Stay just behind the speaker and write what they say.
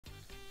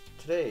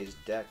today's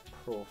deck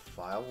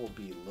profile, we'll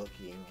be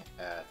looking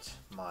at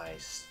my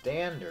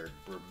standard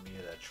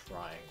Bermuda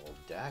Triangle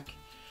deck.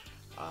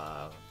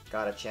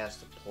 Got a chance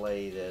to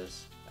play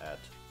this at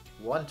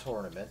one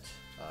tournament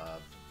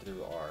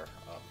through our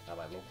at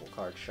my local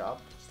card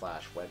shop /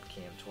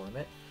 webcam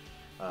tournament.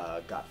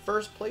 Got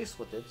first place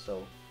with it,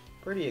 so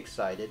pretty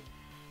excited.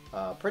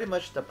 Pretty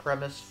much the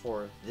premise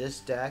for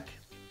this deck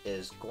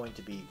is going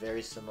to be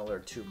very similar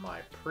to my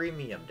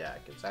premium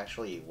deck. It's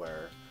actually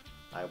where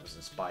I was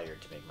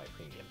inspired to make my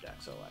premium deck.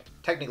 So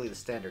technically the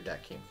standard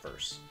deck came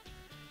first.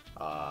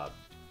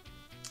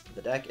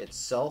 The deck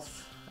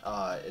itself,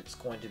 it's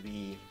going to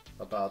be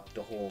about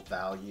the whole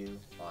value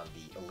on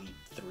the Elite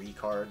 3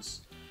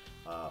 cards.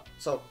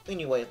 So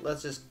anyway,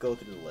 let's just go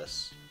through the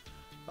list.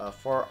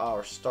 For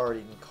our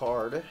starting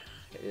card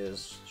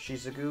is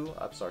Shizugu.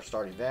 That's our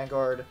starting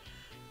Vanguard.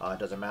 It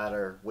doesn't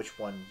matter which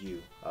one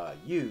you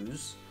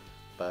use,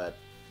 but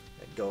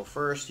go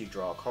first, you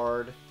draw a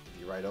card. If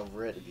you write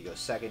over it, if you go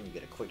second, you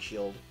get a quick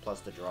shield plus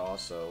the draw.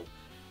 So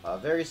a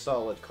very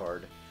solid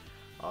card.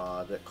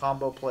 The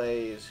combo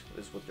plays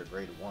is with your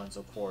grade 1s,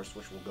 of course,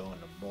 which we'll go in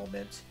a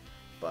moment,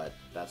 but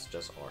that's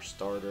just our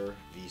starter,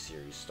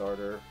 V-Series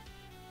starter.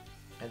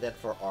 And then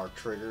for our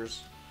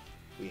triggers,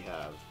 we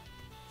have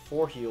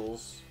 4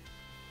 heals,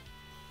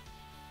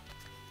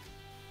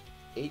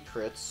 8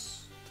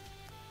 crits,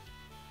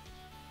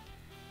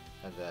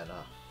 and then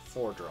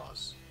 4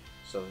 draws.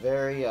 So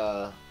very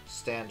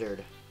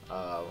standard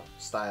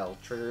style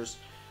triggers.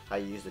 I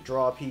use the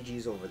draw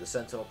PGs over the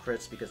Sentinel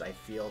crits because I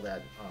feel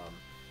that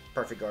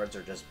perfect guards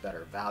are just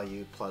better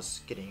value, plus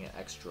getting an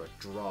extra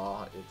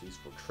draw if these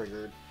were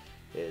triggered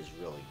is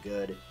really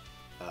good.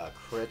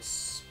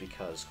 Crits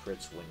because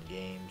crits win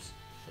games,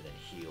 and then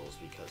heals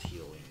because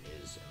healing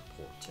is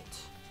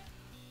important.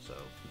 So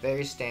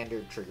very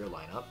standard trigger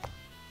lineup.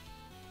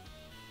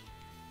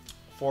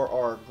 For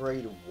our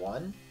grade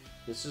 1,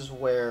 this is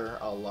where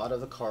a lot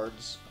of the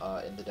cards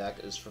in the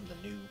deck is from the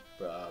new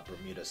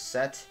Bermuda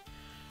set.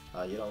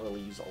 You don't really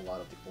use a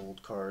lot of the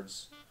old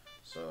cards,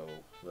 so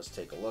let's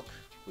take a look.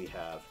 We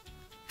have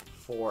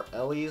 4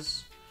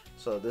 Ellies.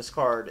 So this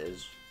card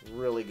is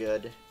really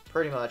good.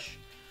 Pretty much,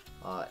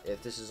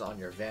 if this is on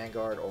your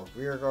Vanguard or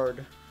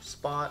Rearguard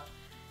spot,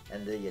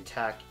 and the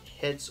attack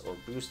hits or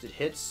boosted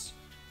hits,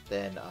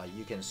 then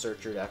you can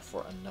search your deck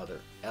for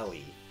another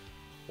Ellie.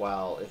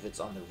 While if it's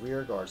on the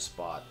Rearguard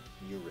spot,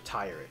 you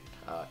retire it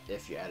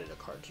if you added a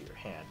card to your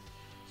hand.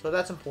 So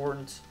that's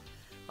important.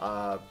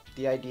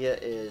 The idea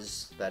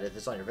is that if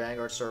it's on your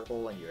Vanguard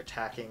circle and you're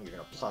attacking, you're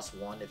going to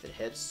 +1 if it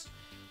hits.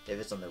 If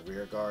it's on the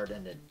Rearguard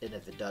and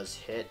if it does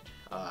hit,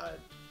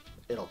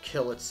 it'll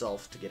kill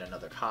itself to get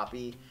another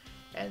copy,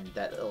 and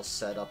that it'll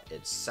set up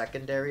its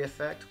secondary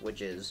effect,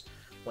 which is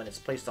when it's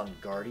placed on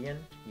Guardian,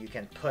 you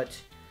can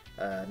put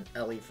an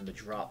Ellie from the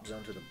drop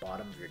zone to the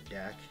bottom of your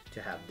deck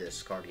to have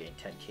this card gain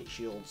 10k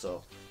shield.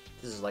 So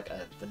this is like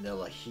a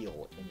vanilla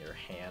heal in your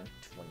hand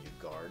when you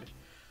guard.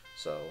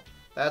 So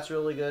that's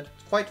really good.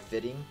 It's quite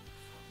fitting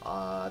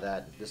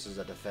that this is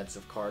a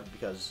defensive card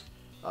because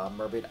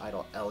Mermaid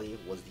Idol Ellie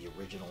was the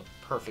original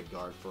perfect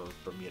guard for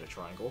Bermuda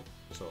Triangle.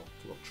 So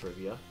a little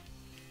trivia.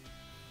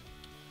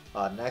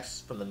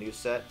 Next, from the new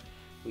set,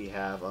 we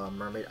have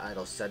Mermaid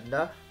Idol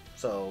Sedna.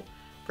 So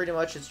pretty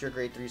much it's your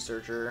grade 3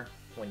 searcher.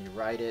 When you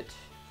write it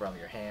from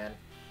your hand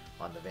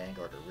on the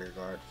Vanguard or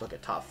Rearguard, look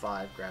at top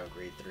 5, grab a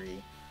grade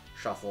 3,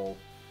 shuffle,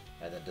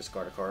 and then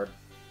discard a card.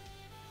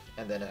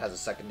 And then it has a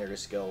secondary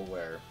skill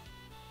where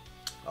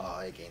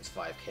it gains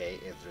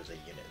 5k if there's a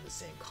unit in the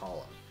same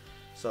column.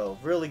 So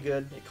really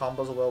good. It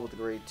combos well with the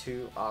grade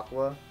 2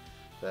 Aqua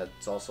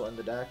that's also in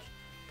the deck.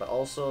 But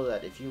also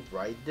that if you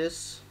write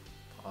this,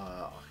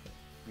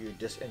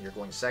 and you're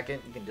going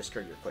second, you can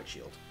discard your quick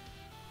shield.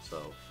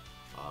 So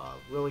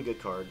really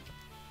good card.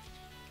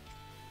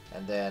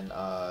 And then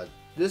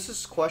this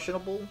is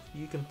questionable.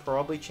 You can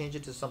probably change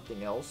it to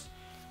something else,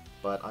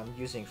 but I'm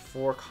using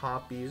 4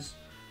 copies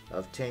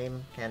of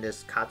Tame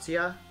Candice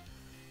Katsuya.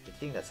 I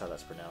think that's how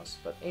that's pronounced.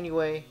 But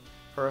anyway,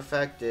 her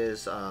effect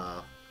is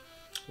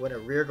when a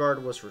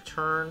rearguard was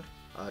returned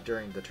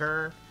during the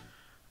turn,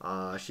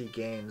 she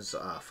gains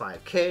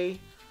 5k.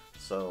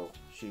 So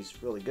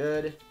she's really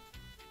good.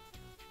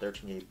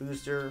 13k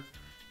booster,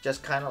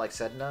 just kind of like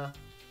Sedna.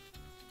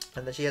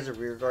 And then she has a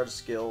rearguard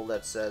skill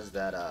that says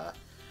that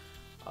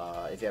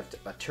if you have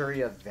a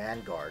Tirua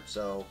Vanguard,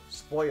 so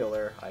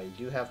spoiler, I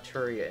do have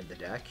Tirua in the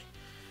deck.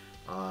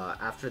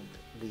 After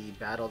the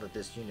battle that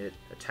this unit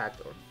attacked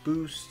or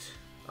boost,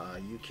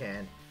 you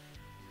can,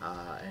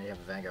 and you have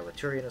a Vanguard with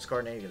Tirua in this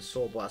card, and you can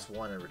Soul Blast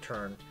 1 and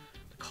return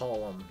the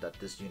column that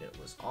this unit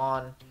was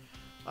on.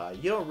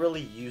 You don't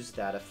really use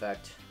that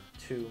effect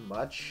too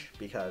much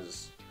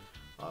because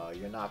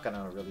you're not going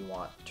to really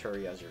want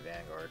Tirua as your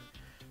Vanguard.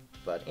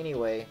 But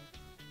anyway,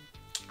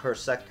 her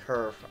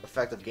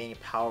effect of gaining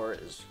power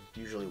is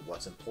usually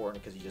what's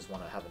important because you just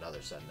want to have another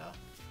Sedna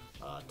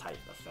type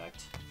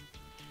effect.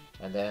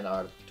 And then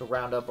to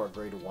round up our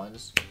grade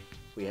 1s,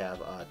 we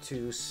have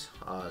 2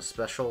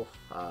 special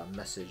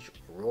message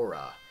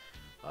Aurora.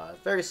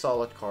 Very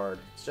solid card.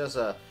 It's just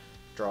a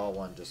draw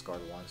 1,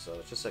 discard 1. So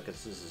it's just a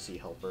consistency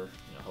helper,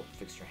 you know, help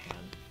fix your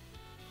hand.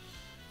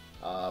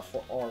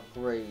 For our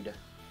grade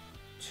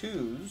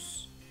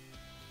 2s,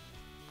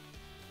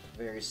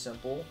 very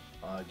simple.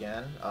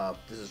 Again,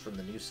 this is from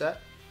the new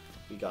set.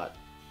 We got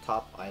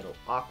Top Idol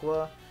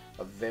Aqua,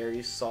 a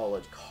very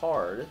solid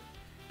card.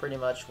 Pretty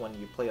much when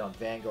you play on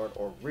Vanguard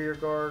or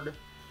Rearguard,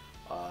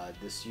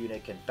 this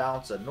unit can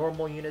bounce a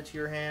normal unit to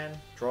your hand,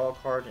 draw a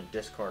card, and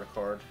discard a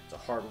card. It's a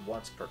hard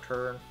once per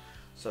turn,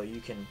 so you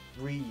can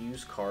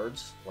reuse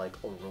cards like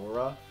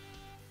Aurora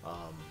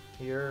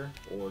here,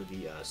 or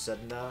the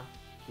Sedna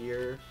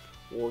here,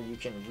 or you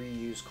can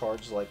reuse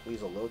cards like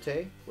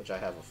Liesel, which I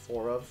have a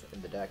 4 of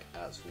in the deck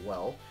as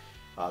well.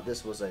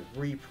 This was a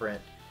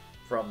reprint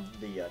from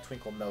the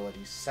Twinkle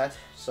Melody set,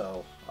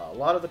 so a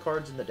lot of the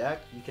cards in the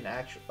deck you can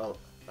actually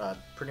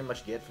pretty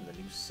much get from the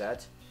new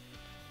set.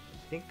 I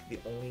think the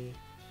only,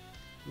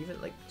 even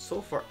like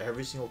so far,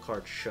 every single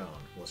card shown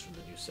was from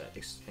the new set.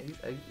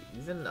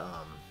 Even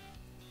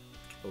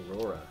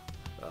Aurora,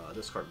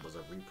 this card was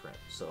a reprint,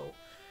 so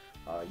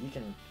you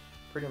can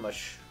pretty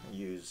much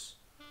use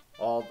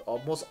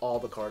almost all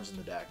the cards in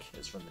the deck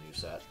is from the new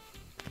set.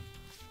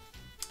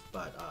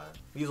 But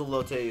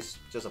Liesel is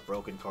just a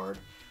broken card.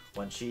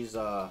 When she's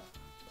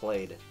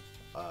played,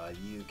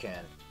 you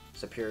can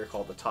Superior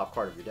call the top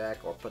card of your deck,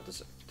 or put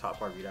this top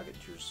card of your deck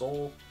into your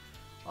soul.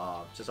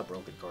 Just a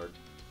broken card,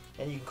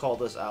 and you can call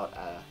this out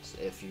as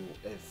if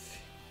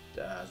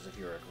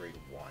you're a grade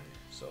 1.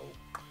 So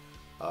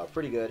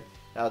pretty good.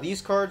 Now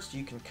these cards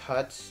you can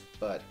cut,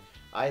 but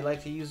I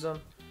like to use them.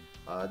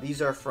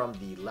 These are from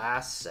the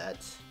last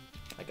set.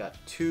 I got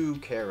 2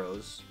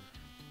 Caros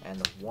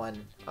and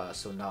 1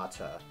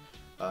 Sonata.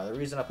 The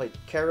reason I played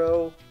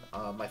Caro,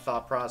 my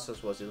thought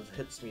process was it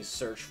hits me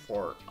search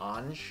for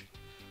Ange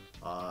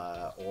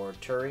or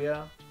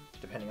Tirua,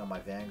 depending on my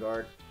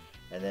Vanguard.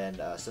 And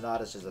then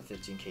Sonata is just a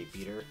 15k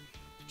beater.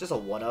 Just a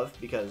one of,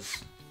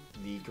 because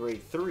the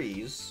grade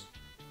 3s,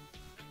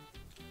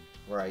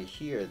 right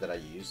here, that I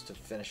used to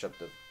finish up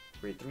the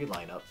grade 3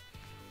 lineup,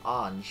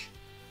 Ange,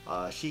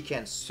 she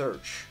can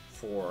search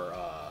for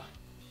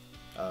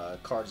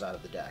cards out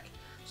of the deck.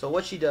 So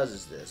what she does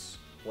is this: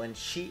 when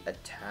she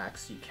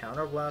attacks, you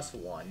counterblast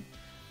 1,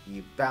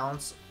 you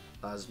bounce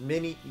as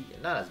many,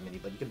 not as many,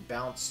 but you can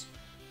bounce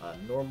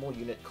normal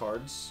unit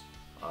cards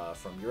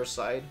from your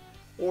side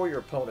or your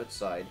opponent's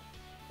side,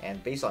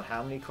 and based on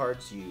how many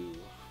cards you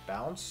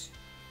bounce,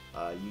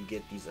 you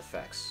get these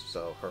effects.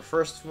 So her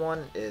first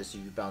one is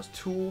you bounce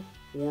 2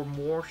 or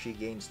more, she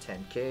gains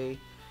 10k.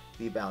 If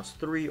you bounce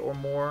 3 or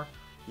more,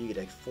 you get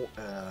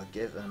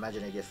a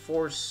Imaginative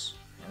Force,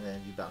 and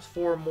then you bounce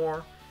 4 or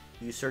more,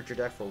 you search your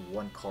deck for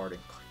one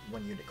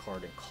unit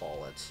card and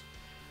call it.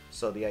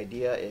 So the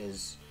idea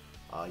is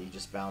you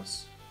just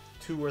bounce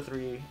 2 or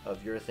 3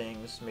 of your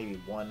things,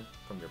 maybe 1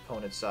 from your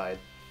opponent's side,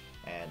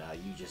 and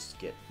you just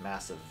get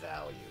massive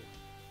value.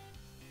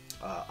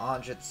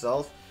 Ange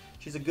itself,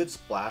 she's a good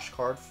splash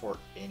card for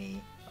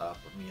any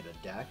Bermuda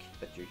deck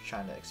that you're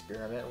trying to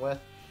experiment with.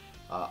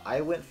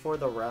 I went for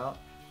the route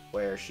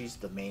where she's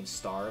the main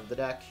star of the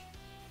deck.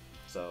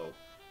 So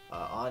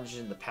Ange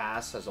in the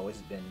past has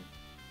always been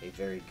a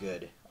very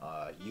good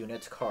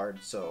unit card,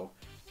 so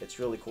it's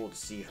really cool to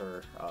see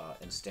her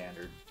in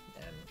standard,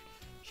 and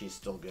she's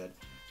still good.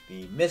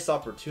 The missed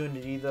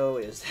opportunity though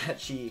is that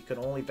she could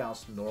only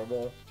bounce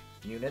normal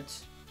unit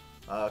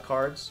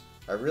cards.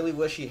 I really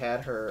wish she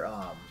had her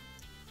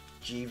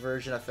G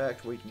version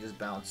effect where you can just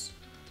bounce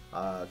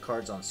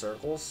cards on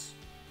circles,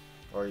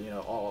 or you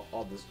know,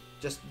 all this,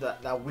 just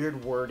that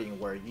weird wording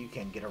where you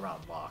can get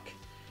around lock.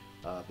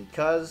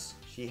 Because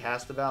she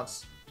has to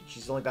bounce,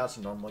 she's only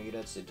bouncing normal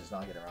units, it does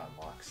not get around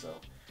lock, so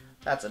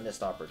that's a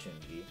missed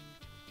opportunity.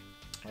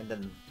 And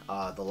then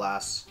the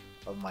last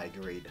of my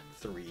grade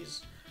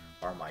 3s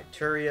are my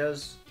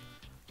Tiruas.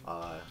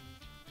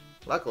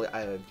 Luckily,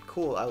 I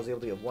was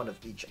able to get one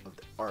of each of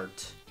the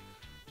art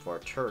for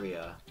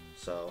Tirua,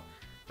 so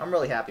I'm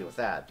really happy with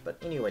that.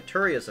 But anyway,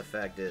 Tirua's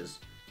effect is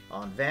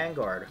on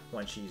Vanguard,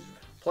 when she's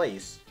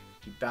placed,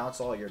 you bounce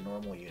all your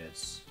normal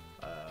units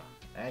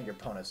and your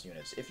opponent's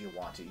units if you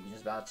want to. You can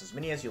just bounce as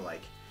many as you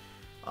like,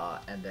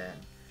 and then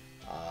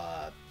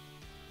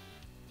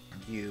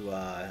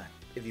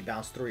if you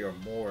bounce 3 or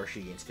more,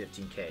 she gains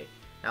 15k.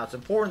 Now it's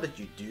important that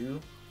you do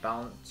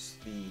bounce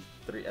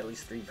at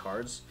least 3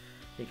 cards,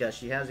 because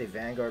she has a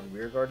Vanguard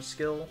Rearguard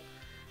skill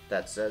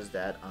that says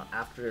that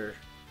after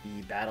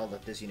the battle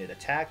that this unit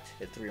attacked,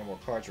 if 3 or more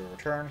cards are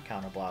returned,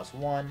 counterblast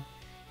 1,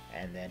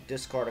 and then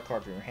discard a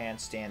card from your hand,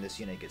 stand this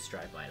unit, gets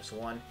strike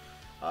 -1.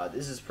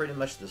 This is pretty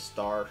much the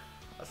star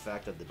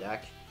effect of the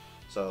deck,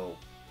 so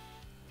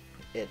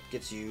it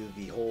gets you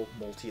the whole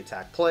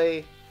multi-attack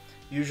play,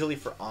 usually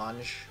for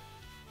Ange.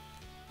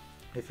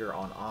 If you're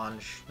on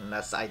Ange, and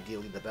that's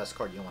ideally the best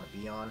card you want to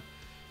be on,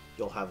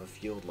 you'll have a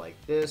field like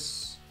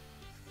this,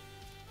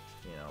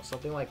 you know,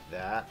 something like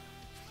that.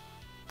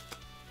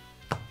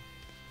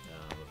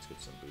 Let's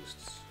get some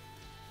boosts.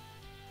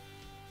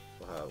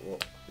 Well,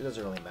 it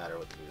doesn't really matter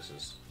what the boost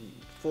is.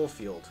 Full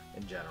field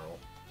in general.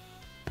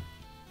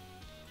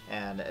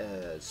 And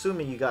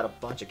assuming you got a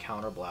bunch of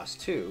counterblast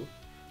too,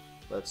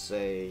 let's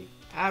say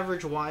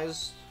average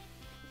wise,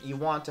 you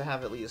want to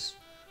have at least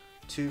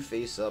 2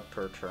 face up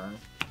per turn.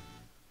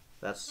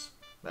 That's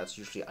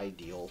usually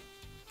ideal.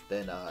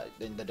 Then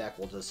the deck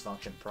will just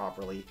function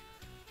properly.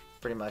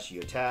 Pretty much you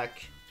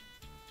attack,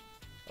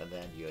 and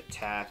then you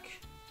attack,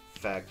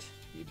 effect,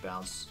 you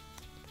bounce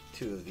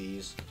 2 of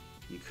these.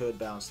 You could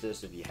bounce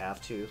this if you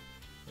have to,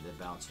 and then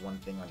bounce 1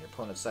 thing on your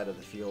opponent's side of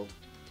the field,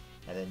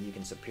 and then you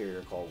can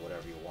superior call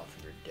whatever you want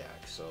from your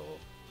deck. So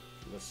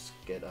let's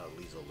get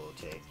Lisa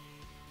Lotte,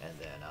 and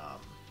then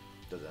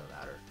doesn't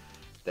matter.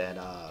 Then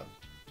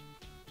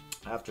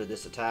after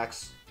this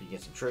attacks, you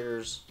get some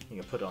triggers. You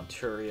can put it on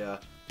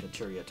Tirua, then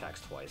Tirua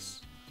attacks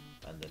twice,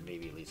 and then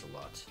maybe Lisa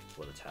Lotte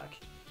would attack.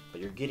 But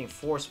you're getting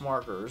force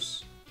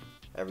markers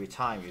every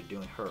time you're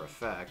doing her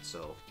effect,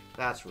 so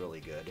that's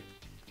really good.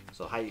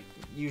 So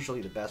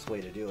usually the best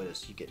way to do it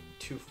is you get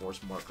 2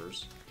 force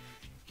markers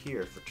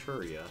here for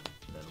Tirua,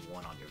 and then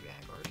 1 on your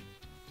Vanguard.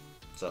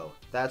 So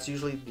that's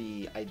usually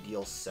the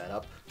ideal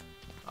setup.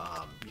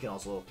 You can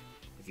also,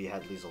 if you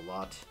had Lisa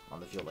Lotte on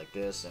the field like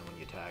this, and when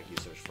you attack, you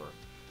search for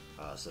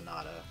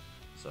Sonata.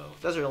 So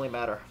it doesn't really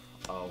matter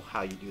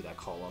how you do that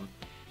column.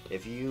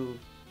 If you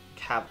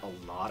have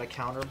a lot of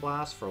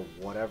counterblast for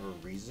whatever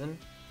reason,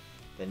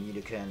 then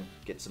you can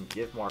get some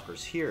gift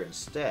markers here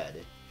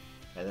instead,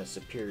 and then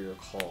superior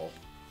call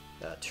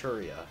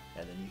Tirua,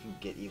 and then you can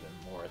get even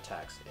more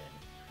attacks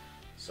in.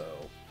 So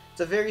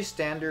it's a very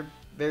standard,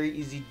 very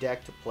easy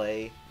deck to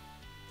play.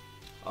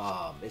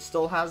 It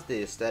still has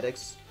the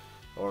aesthetics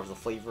or the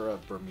flavor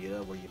of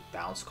Bermuda, where you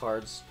bounce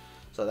cards,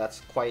 so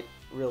that's quite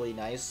really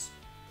nice.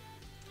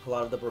 A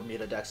lot of the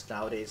Bermuda decks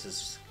nowadays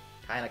is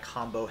kind of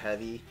combo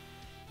heavy.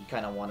 You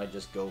kind of want to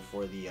just go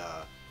for the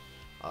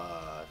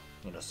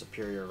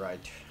superior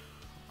right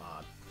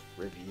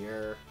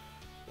Riviere,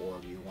 or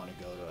do you want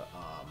to go to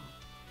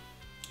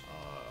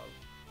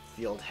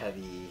field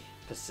heavy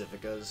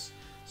Pacificas.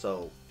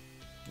 So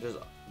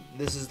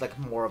this is like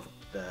more of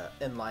the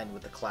in line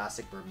with the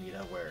classic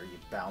Bermuda, where you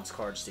bounce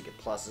cards to get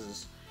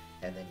pluses,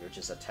 and then you're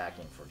just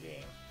attacking for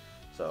game.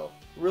 So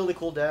really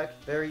cool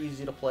deck, very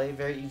easy to play,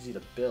 very easy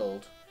to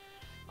build.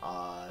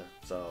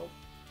 So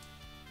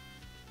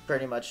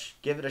pretty much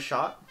give it a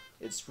shot.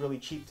 It's really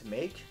cheap to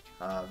make.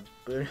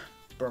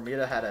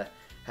 Bermuda had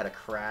a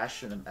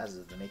crash as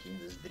of the making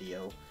of this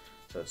video,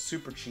 so it's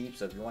super cheap.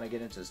 So if you want to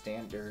get into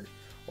standard,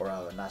 or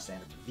not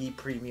standard, V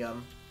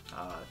premium,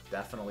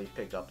 definitely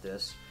pick up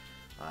this.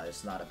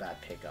 It's not a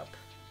bad pickup.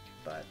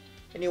 But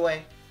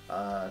anyway,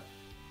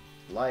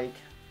 like,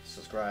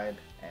 subscribe,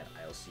 and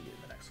I'll see you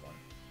in the next one.